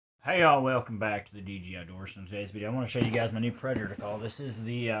Hey y'all, welcome back to the DG Outdoors. In today's video, I want to show you guys my new predator call. This is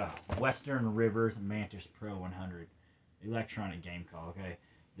the Western Rivers Mantis Pro 100 electronic game call, okay?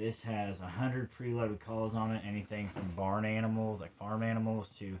 This has 100 preloaded calls on it, anything from barn animals, like farm animals,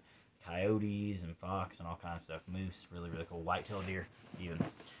 to coyotes and fox and all kinds of stuff. Moose, really cool. White-tailed deer, even.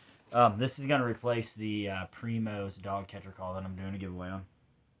 This is going to replace the Primo's dog catcher call that I'm doing a giveaway on.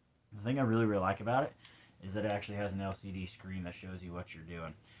 The thing I really like about it is that it actually has an LCD screen that shows you what you're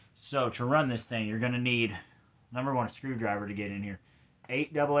doing. So to run this thing, you're going to need, number one, a screwdriver to get in here,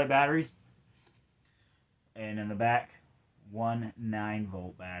 8 AA batteries, and in the back, one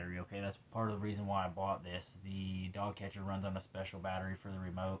 9-volt battery. Okay, that's part of the reason why I bought this. The dog catcher runs on a special battery for the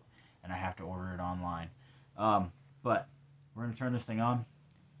remote, and I have to order it online. But we're going to turn this thing on.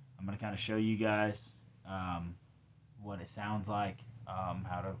 I'm going to kind of show you guys what it sounds like,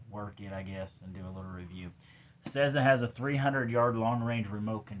 how to work it, I guess, and do a little review. It says it has a 300-yard long-range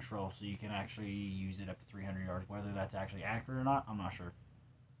remote control, so you can actually use it up to 300 yards. Whether that's actually accurate or not, I'm not sure.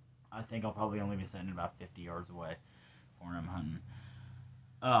 I think I'll probably only be sitting about 50 yards away when I'm hunting.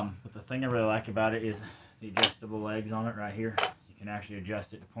 But the thing I really like about it is the adjustable legs on it right here. You can actually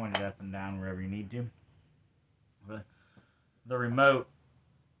adjust it to point it up and down wherever you need to. But the remote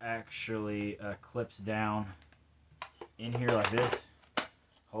actually clips down in here like this.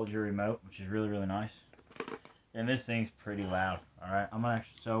 Hold your remote, which is really nice. And this thing's pretty loud. Alright, I'm gonna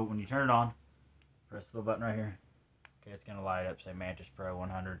actually, so when you turn it on, press the little button right here. Okay, it's gonna light up, say Mantis Pro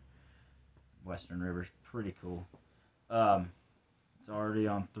 100 Western Rivers. Pretty cool. It's already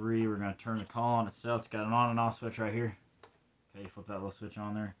on 3. We're gonna turn the call on itself. It's got an on and off switch right here. Okay, you flip that little switch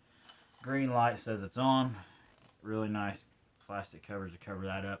on there. Green light says it's on. Really nice plastic covers to cover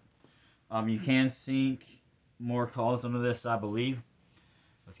that up. You can sync more calls onto this, I believe.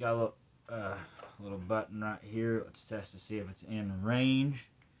 It's got a little button right here. Let's test to see if it's in range.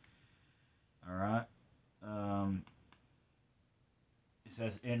 Alright. It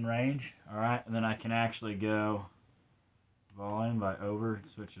says in range. Alright, and then I can actually go volume by over,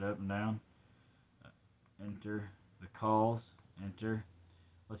 switch it up and down. Enter the calls. Enter.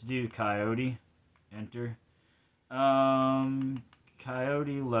 Let's do coyote. Enter. Coyote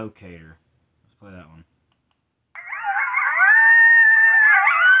locator. Let's play that one.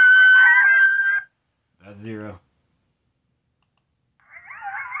 That's 0.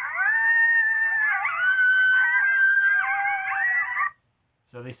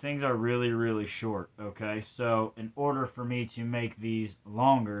 So these things are really short, okay? So in order for me to make these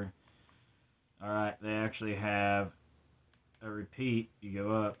longer, alright, they actually have a repeat. You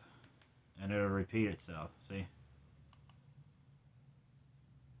go up, and it'll repeat itself. See?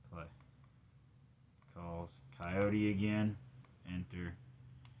 Play. Calls. Coyote again. Enter.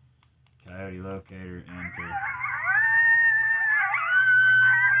 Coyote locator. Enter.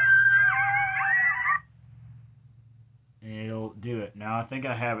 And it'll do it. Now I think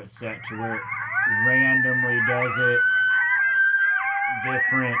I have it set to where it randomly does it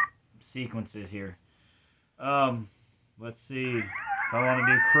different sequences here. Let's see if I want to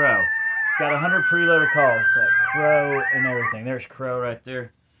do crow. It's got 100 preloaded calls, like crow and everything. There's crow right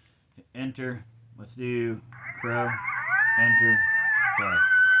there. Enter. Let's do crow. Enter. Play.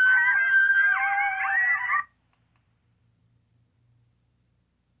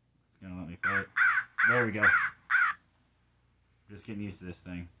 It's gonna let me play it. There we go. Just getting used to this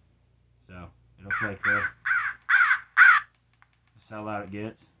thing. So it'll play crow. That's how loud it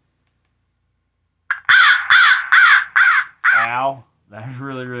gets. Ow. That's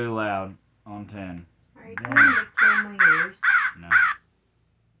really loud on 10. Are you trying to kill my ears? No.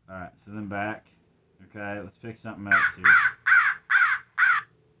 Alright, so then back. Okay, let's pick something else here.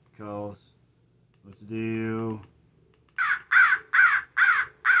 Calls. Let's do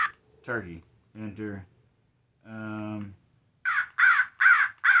turkey. Enter.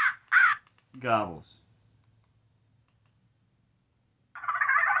 Gobbles.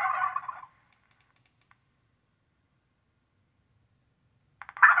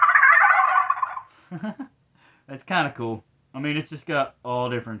 That's kind of cool. I mean, it's just got all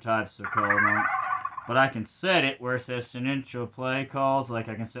different types of calls on it. But I can set it where it says sequential play calls. Like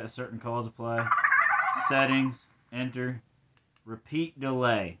I can set certain calls to play. Settings. Enter. Repeat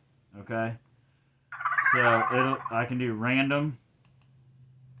delay. Okay. So I can do random.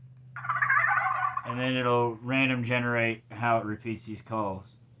 And then it'll random generate how it repeats these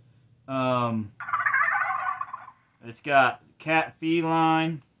calls. It's got cat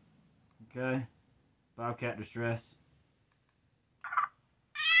feline. Okay. Bobcat distress.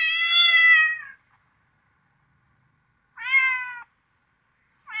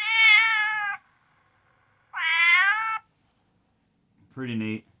 Pretty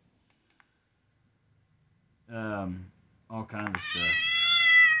neat. all kinds of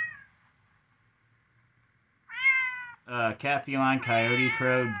stuff. Cat, feline, coyote,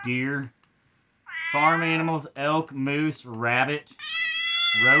 crow, deer, farm animals, elk, moose, rabbit,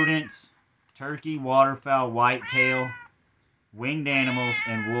 rodents, turkey, waterfowl, whitetail, winged animals,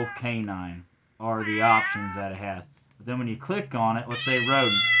 and wolf canine are the options that it has. But then when you click on it, let's say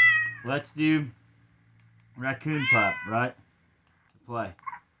rodent. Let's do raccoon pup, right? Play.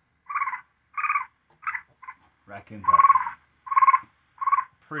 Raccoon pup.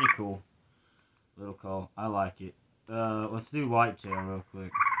 Pretty cool little call. I like it. Let's do whitetail real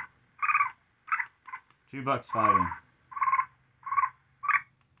quick. $2 fighting.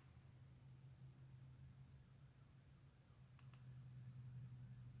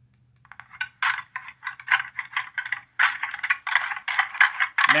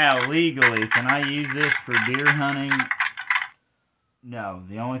 Now, legally, can I use this for deer hunting? No.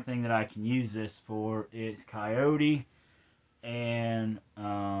 The only thing that I can use this for is coyote and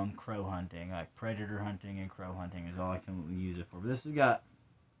crow hunting. Like predator hunting and crow hunting is all I can use it for. But this has got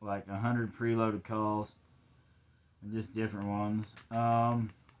like 100 preloaded calls. And just different ones. Alright,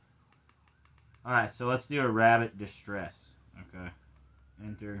 so let's do a rabbit distress. Okay.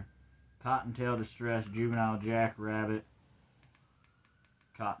 Enter cottontail distress, juvenile jackrabbit,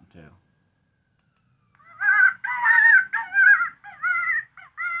 cottontail.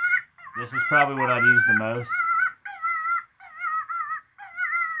 This is probably what I'd use the most.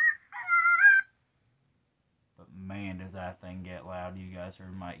 But man, does that thing get loud. You guys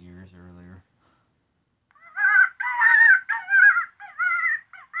heard my ears earlier.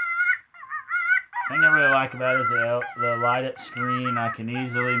 The thing I really like about it is the light up screen. I can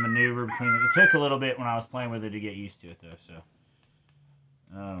easily maneuver between it. It took a little bit when I was playing with it to get used to it though, so.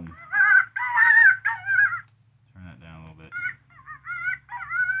 Turn that down a little bit.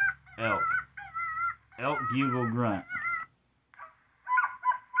 Elk. Elk bugle grunt.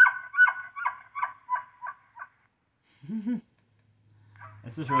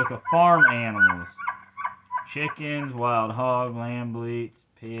 This is really cool. Farm animals. Chickens, wild hog, lamb bleats,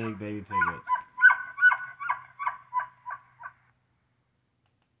 pig, baby piglets.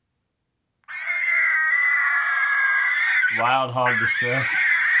 Wild hog distress.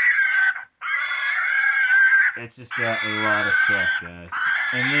 It's just got a lot of stuff, guys.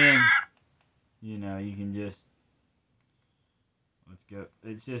 And then, you know, you can just, let's go.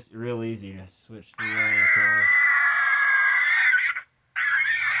 It's just real easy to switch through all the calls.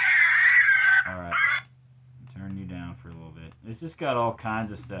 Alright. Turn you down for a little bit. It's just got all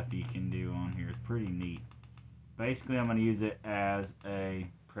kinds of stuff you can do on here. It's pretty neat. Basically, I'm going to use it as a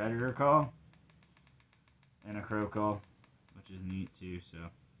predator call and a crow call, which is neat too. So,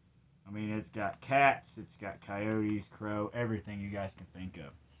 I mean, it's got cats, it's got coyotes, crow, everything you guys can think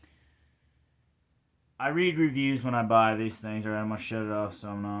of. I read reviews when I buy these things. Alright, I'm going to shut it off so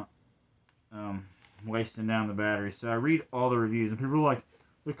I'm not wasting down the battery. So I read all the reviews, and people are like,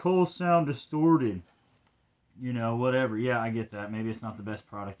 the calls sound distorted. You know, whatever. Yeah, I get that. Maybe it's not the best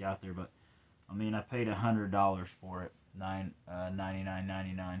product out there, but I mean, I paid $100 for it,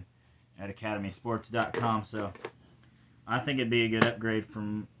 $99.99 at academysports.com. So I think it'd be a good upgrade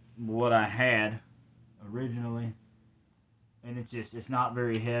from what I had originally, and it's not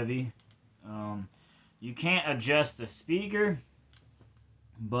very heavy. You can't adjust the speaker,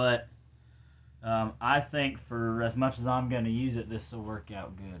 but I think for as much as I'm going to use it, this will work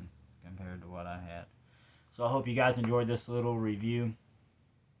out good compared to what I had. So I hope you guys enjoyed this little review.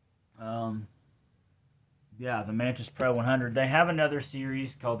 Yeah, the Mantis Pro 100. They have another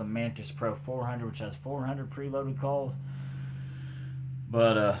series called the Mantis Pro 400, which has 400 preloaded calls.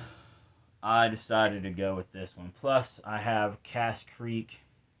 But I decided to go with this one. Plus, I have Cass Creek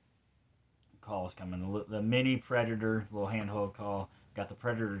calls coming. The mini Predator, little handheld call. Got the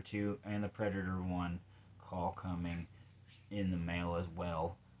Predator 2 and the Predator 1 call coming in the mail as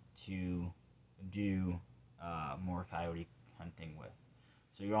well to do more coyote hunting with.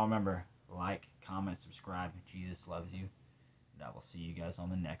 So you all remember, like, comment, subscribe. Jesus loves you. And I will see you guys on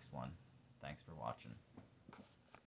the next one. Thanks for watching.